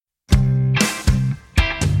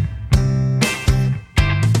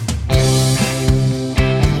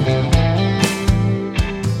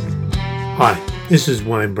This is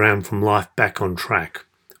Wayne Brown from Life Back on Track.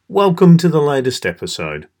 Welcome to the latest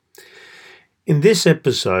episode. In this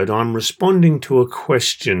episode, I'm responding to a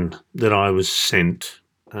question that I was sent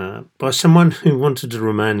by someone who wanted to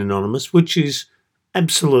remain anonymous, which is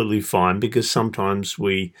absolutely fine because sometimes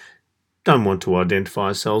we don't want to identify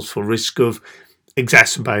ourselves for risk of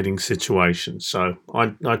exacerbating situations. So I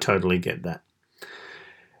totally get that.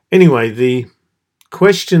 Anyway, the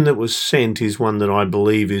question that was sent is one that I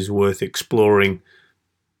believe is worth exploring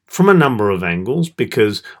from a number of angles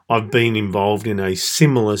because I've been involved in a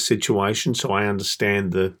similar situation, so I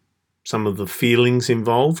understand some of the feelings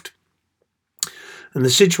involved. And the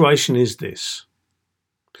situation is this.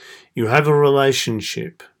 You have a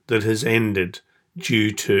relationship that has ended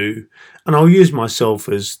due to, and I'll use myself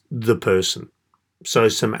as the person, so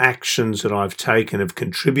some actions that I've taken have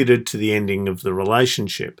contributed to the ending of the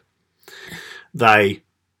relationship. They,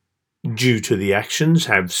 due to the actions,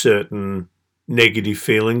 have certain negative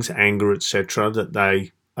feelings, anger, etc., that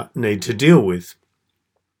they need to deal with.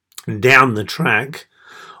 Down the track,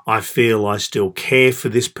 I feel I still care for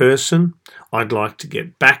this person. I'd like to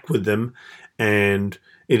get back with them, and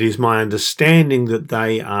it is my understanding that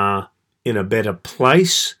they are in a better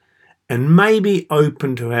place and maybe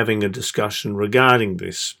open to having a discussion regarding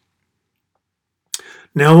this.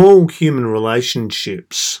 Now, all human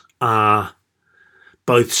relationships are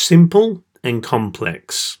both simple and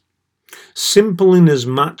complex. Simple in as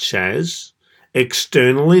much as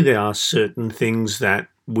externally there are certain things that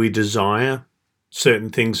we desire, certain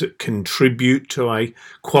things that contribute to a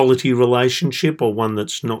quality relationship or one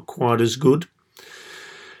that's not quite as good.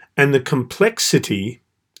 And the complexity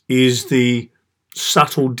is the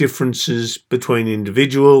subtle differences between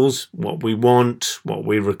individuals, what we want, what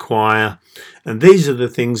we require, and these are the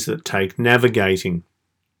things that take navigating.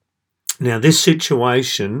 Now, this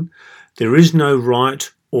situation, there is no right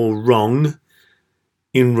or wrong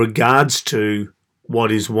in regards to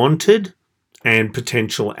what is wanted and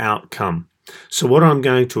potential outcome. So what I'm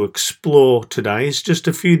going to explore today is just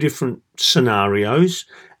a few different scenarios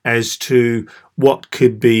as to what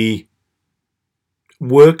could be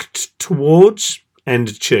worked towards and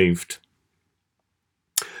achieved.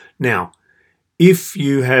 Now, if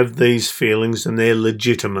you have these feelings and they're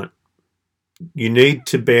legitimate, you need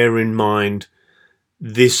to bear in mind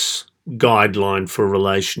this guideline for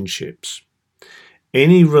relationships.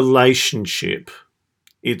 Any relationship,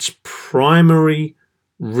 its primary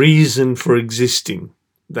reason for existing,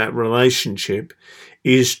 that relationship,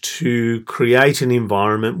 is to create an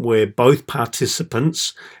environment where both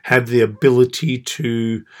participants have the ability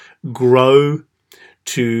to grow,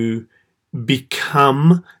 to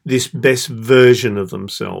become this best version of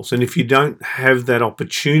themselves. And if you don't have that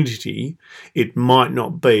opportunity, it might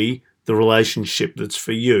not be the relationship that's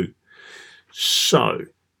for you. So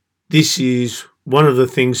this is one of the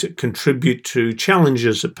things that contribute to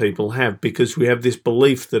challenges that people have, because we have this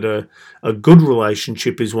belief that a good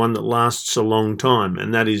relationship is one that lasts a long time,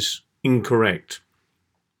 and that is incorrect.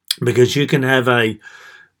 Because you can have a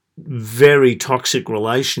very toxic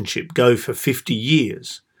relationship go for 50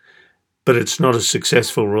 years, but it's not a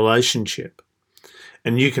successful relationship.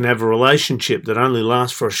 And you can have a relationship that only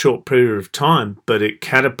lasts for a short period of time, but it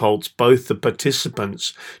catapults both the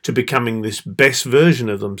participants to becoming this best version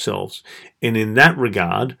of themselves. And in that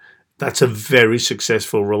regard, that's a very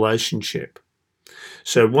successful relationship.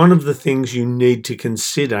 So one of the things you need to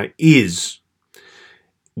consider is,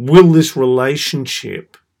 will this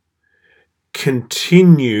relationship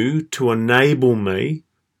continue to enable me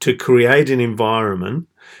to create an environment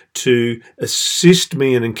to assist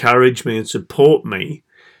me and encourage me and support me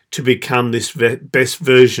to become this best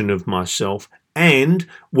version of myself? And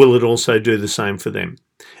will it also do the same for them?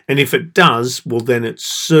 And if it does, well, then it's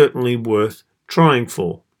certainly worth trying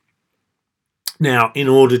for. Now, in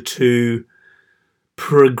order to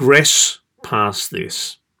progress past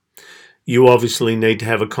this, you obviously need to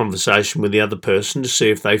have a conversation with the other person to see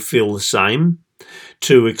if they feel the same,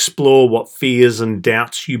 to explore what fears and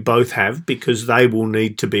doubts you both have, because they will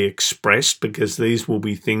need to be expressed, because these will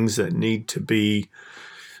be things that need to be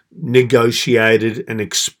negotiated and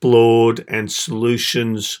explored and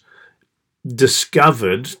solutions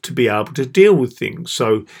discovered to be able to deal with things.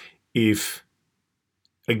 So if,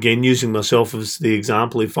 again, using myself as the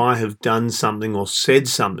example, if I have done something or said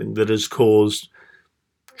something that has caused,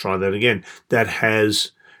 try that again, that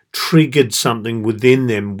has triggered something within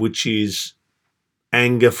them, which is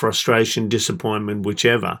anger, frustration, disappointment,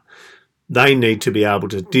 whichever, they need to be able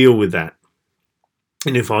to deal with that.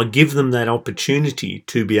 And if I give them that opportunity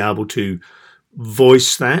to be able to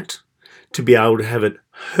voice that, to be able to have it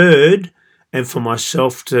heard, and for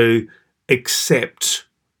myself to accept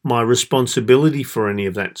my responsibility for any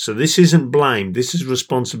of that. So this isn't blame, this is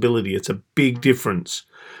responsibility. It's a big difference.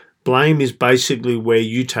 Blame is basically where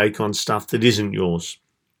you take on stuff that isn't yours.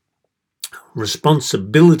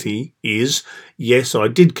 Responsibility is, yes, I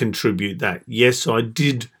did contribute that. Yes, I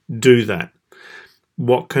did do that.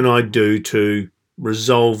 What can I do to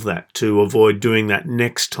resolve that, to avoid doing that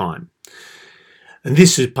next time? And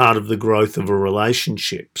this is part of the growth of a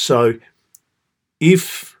relationship. So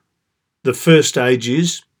if the first stage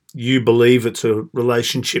is you believe it's a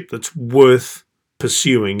relationship that's worth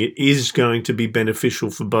pursuing, it is going to be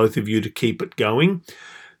beneficial for both of you to keep it going,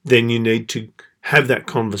 then you need to have that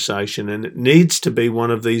conversation. And it needs to be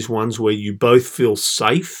one of these ones where you both feel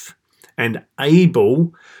safe and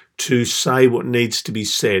able to say what needs to be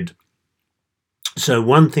said. So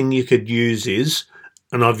one thing you could use is,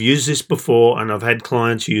 and I've used this before and I've had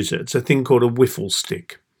clients use it, it's a thing called a wiffle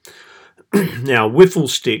stick. Now, a wiffle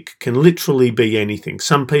stick can literally be anything.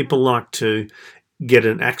 Some people like to get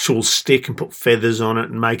an actual stick and put feathers on it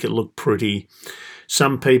and make it look pretty.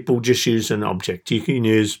 Some people just use an object. You can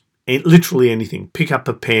use literally anything. Pick up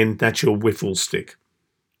a pen, that's your wiffle stick.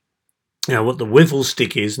 Now, what the wiffle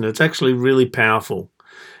stick is, and it's actually really powerful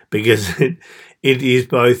because it is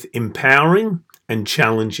both empowering and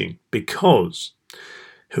challenging, because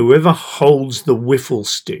whoever holds the wiffle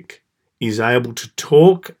stick is able to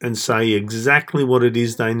talk and say exactly what it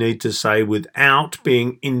is they need to say without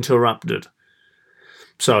being interrupted.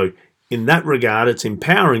 So in that regard, it's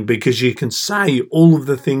empowering because you can say all of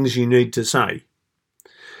the things you need to say.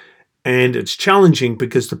 And it's challenging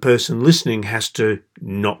because the person listening has to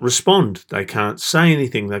not respond. They can't say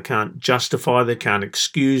anything. They can't justify. They can't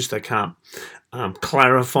excuse. They can't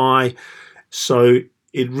clarify. So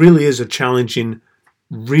it really is a challenge in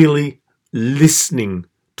really listening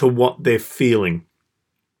to what they're feeling.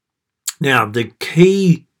 Now, the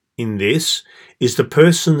key in this is the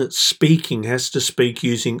person that's speaking has to speak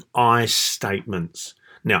using I statements.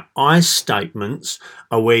 Now, I statements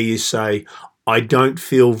are where you say, I don't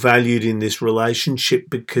feel valued in this relationship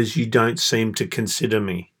because you don't seem to consider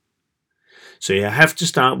me. So you have to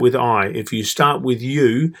start with I. If you start with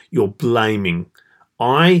you, you're blaming.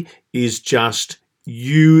 I is just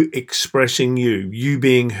you expressing you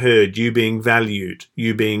being heard, you being valued,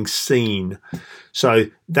 you being seen. So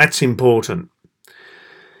that's important.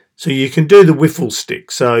 So you can do the wiffle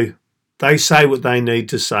stick. So they say what they need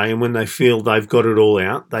to say, and when they feel they've got it all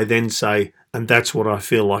out, they then say, and that's what I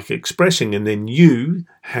feel like expressing. And then you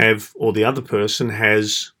have, or the other person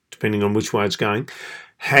has, depending on which way it's going,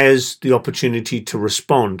 has the opportunity to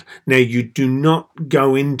respond. Now, you do not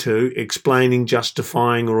go into explaining,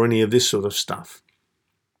 justifying, or any of this sort of stuff.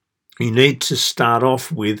 You need to start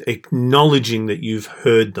off with acknowledging that you've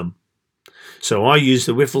heard them. So I use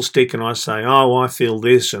the wiffle stick and I say, oh, I feel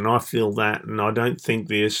this and I feel that and I don't think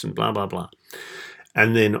this and blah, blah, blah.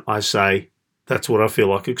 And then I say, that's what I feel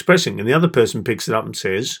like expressing. And the other person picks it up and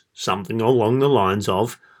says something along the lines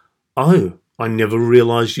of, oh, I never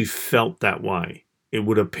realized you felt that way. It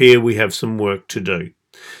would appear we have some work to do.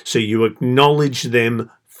 So you acknowledge them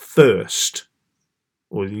first,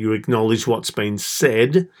 or you acknowledge what's been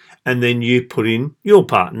said, and then you put in your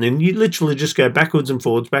part. And then you literally just go backwards and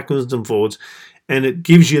forwards, and it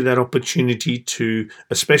gives you that opportunity to,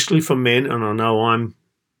 especially for men, and I know I'm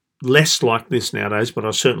less like this nowadays, but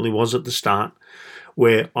I certainly was at the start,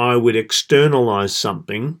 where I would externalize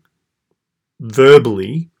something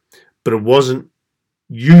verbally, but it wasn't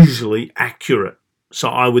usually accurate. So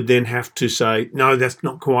I would then have to say, no, that's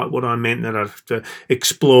not quite what I meant. Then I'd have to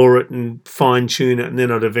explore it and fine tune it. And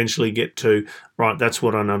then I'd eventually get to, right, that's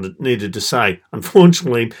what I needed to say.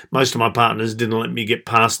 Unfortunately, most of my partners didn't let me get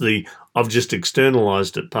past the I've just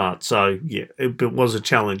externalized it part. So yeah, it was a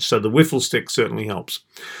challenge. So the wiffle stick certainly helps.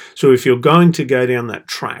 So if you're going to go down that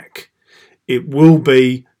track, it will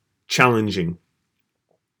be challenging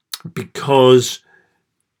because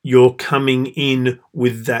you're coming in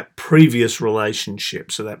with that previous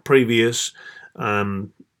relationship, so that previous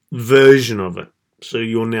version of it. So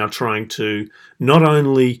you're now trying to not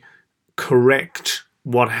only correct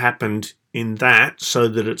what happened in that so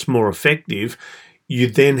that it's more effective, you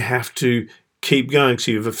then have to keep going. So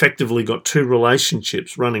you've effectively got two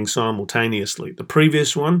relationships running simultaneously, the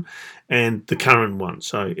previous one and the current one.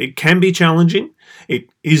 So it can be challenging. It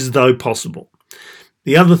is, though, possible.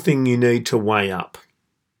 The other thing you need to weigh up,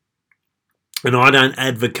 and I don't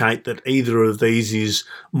advocate that either of these is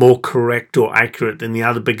more correct or accurate than the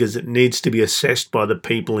other because it needs to be assessed by the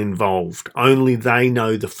people involved. Only they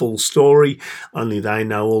know the full story, only they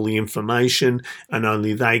know all the information, and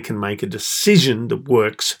only they can make a decision that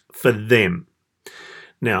works for them.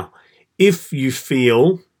 Now, if you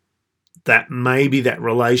feel that maybe that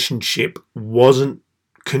relationship wasn't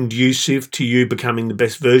conducive to you becoming the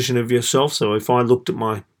best version of yourself. So if I looked at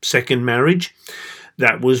my second marriage,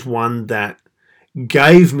 that was one that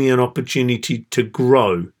gave me an opportunity to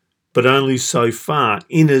grow, but only so far,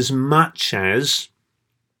 in as much as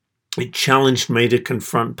it challenged me to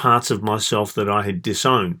confront parts of myself that I had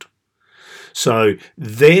disowned. So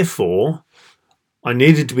therefore, I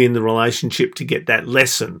needed to be in the relationship to get that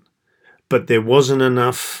lesson, but there wasn't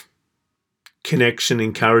enough connection,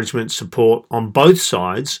 encouragement, support on both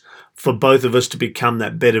sides for both of us to become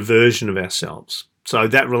that better version of ourselves. So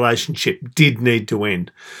that relationship did need to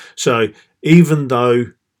end. So even though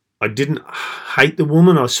I didn't hate the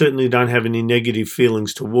woman, I certainly don't have any negative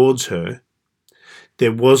feelings towards her,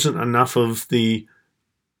 there wasn't enough of the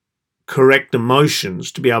correct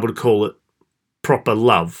emotions to be able to call it proper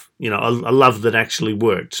love, a love that actually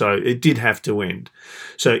worked. So it did have to end.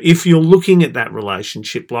 So if you're looking at that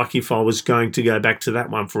relationship, like if I was going to go back to that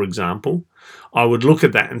one, for example, I would look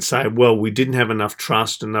at that and say, well, we didn't have enough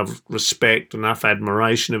trust, enough respect, enough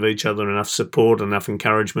admiration of each other, enough support, enough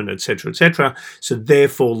encouragement, etc., etc. So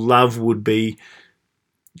therefore, love would be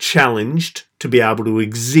challenged to be able to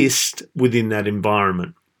exist within that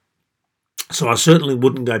environment. So I certainly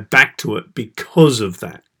wouldn't go back to it because of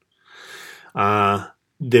that.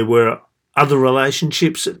 There were other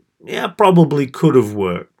relationships that probably could have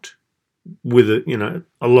worked with a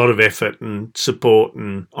lot of effort and support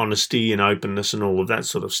and honesty and openness and all of that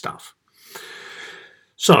sort of stuff.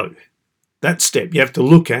 So that step you have to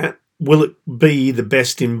look at, will it be the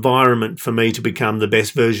best environment for me to become the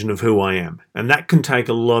best version of who I am? And that can take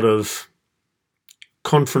a lot of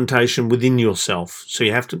confrontation within yourself. So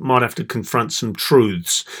you might have to confront some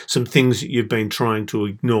truths, some things that you've been trying to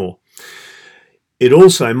ignore. It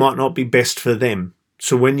also might not be best for them.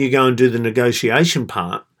 So when you go and do the negotiation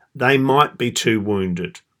part, they might be too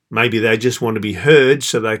wounded. Maybe they just want to be heard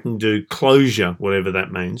so they can do closure, whatever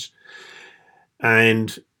that means,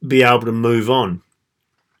 and be able to move on.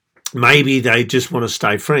 Maybe they just want to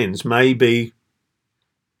stay friends. Maybe,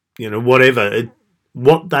 whatever.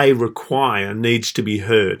 What they require needs to be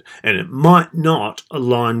heard, and it might not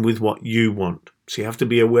align with what you want. So you have to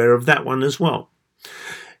be aware of that one as well.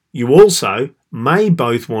 You also may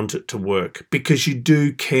both want it to work because you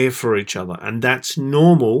do care for each other, and that's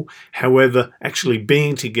normal. However, actually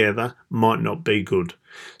being together might not be good.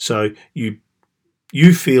 So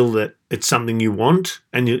you feel that it's something you want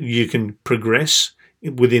and you can progress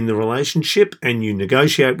within the relationship, and you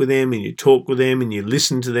negotiate with them and you talk with them and you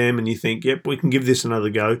listen to them and you think, yep, we can give this another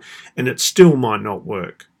go, and it still might not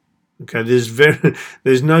work. Okay,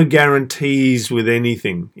 there's no guarantees with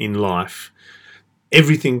anything in life.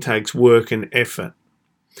 Everything takes work and effort.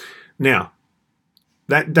 Now,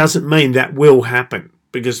 that doesn't mean that will happen,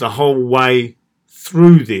 because the whole way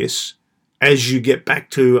through this, as you get back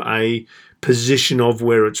to a position of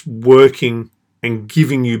where it's working and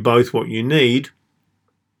giving you both what you need,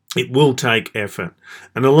 it will take effort.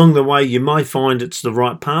 And along the way, you might find it's the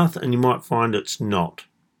right path and you might find it's not.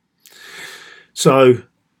 So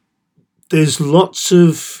there's lots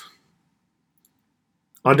of...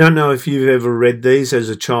 I don't know if you've ever read these. As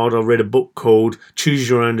a child, I read a book called Choose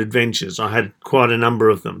Your Own Adventures. I had quite a number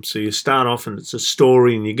of them. So you start off and it's a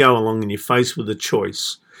story, and you go along and you're faced with a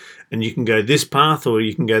choice. And you can go this path or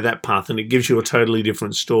you can go that path, and it gives you a totally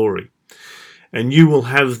different story. And you will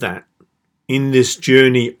have that in this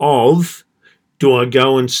journey of, do I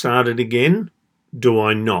go and start it again? Do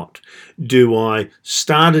I not? Do I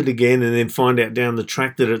start it again and then find out down the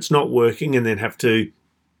track that it's not working and then have to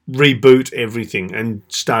reboot everything and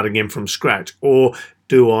start again from scratch? Or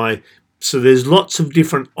do I... So there's lots of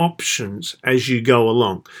different options as you go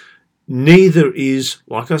along. Neither is,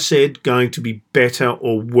 like I said, going to be better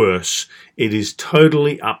or worse. It is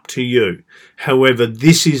totally up to you. However,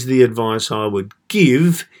 this is the advice I would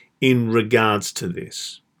give in regards to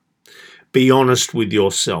this. Be honest with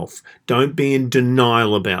yourself. Don't be in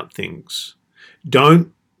denial about things.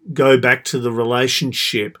 Don't go back to the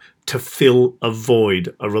relationship to fill a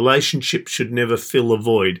void. A relationship should never fill a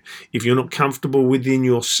void. If you're not comfortable within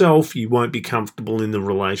yourself, you won't be comfortable in the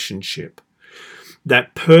relationship.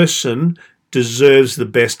 That person deserves the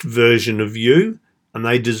best version of you, and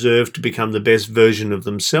they deserve to become the best version of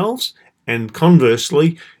themselves. And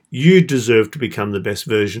conversely, you deserve to become the best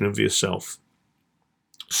version of yourself.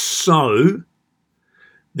 So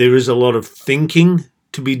there is a lot of thinking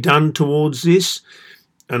to be done towards this.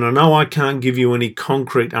 And I know I can't give you any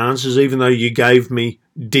concrete answers, even though you gave me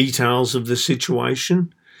details of the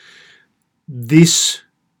situation. This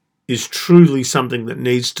is truly something that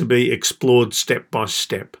needs to be explored step by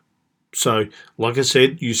step. So, like I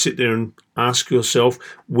said, you sit there and ask yourself,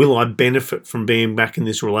 will I benefit from being back in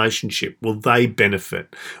this relationship? Will they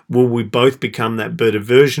benefit? Will we both become that better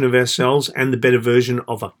version of ourselves and the better version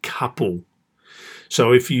of a couple?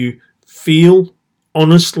 So if you feel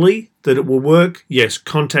honestly that it will work, yes,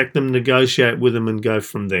 contact them, negotiate with them, and go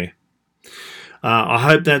from there. I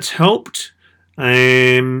hope that's helped.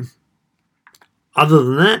 Other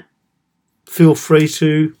than that, feel free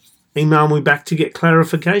to email me back to get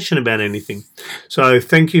clarification about anything. So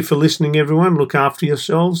thank you for listening, everyone. Look after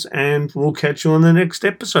yourselves, and we'll catch you on the next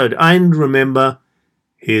episode. And remember,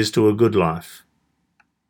 here's to a good life.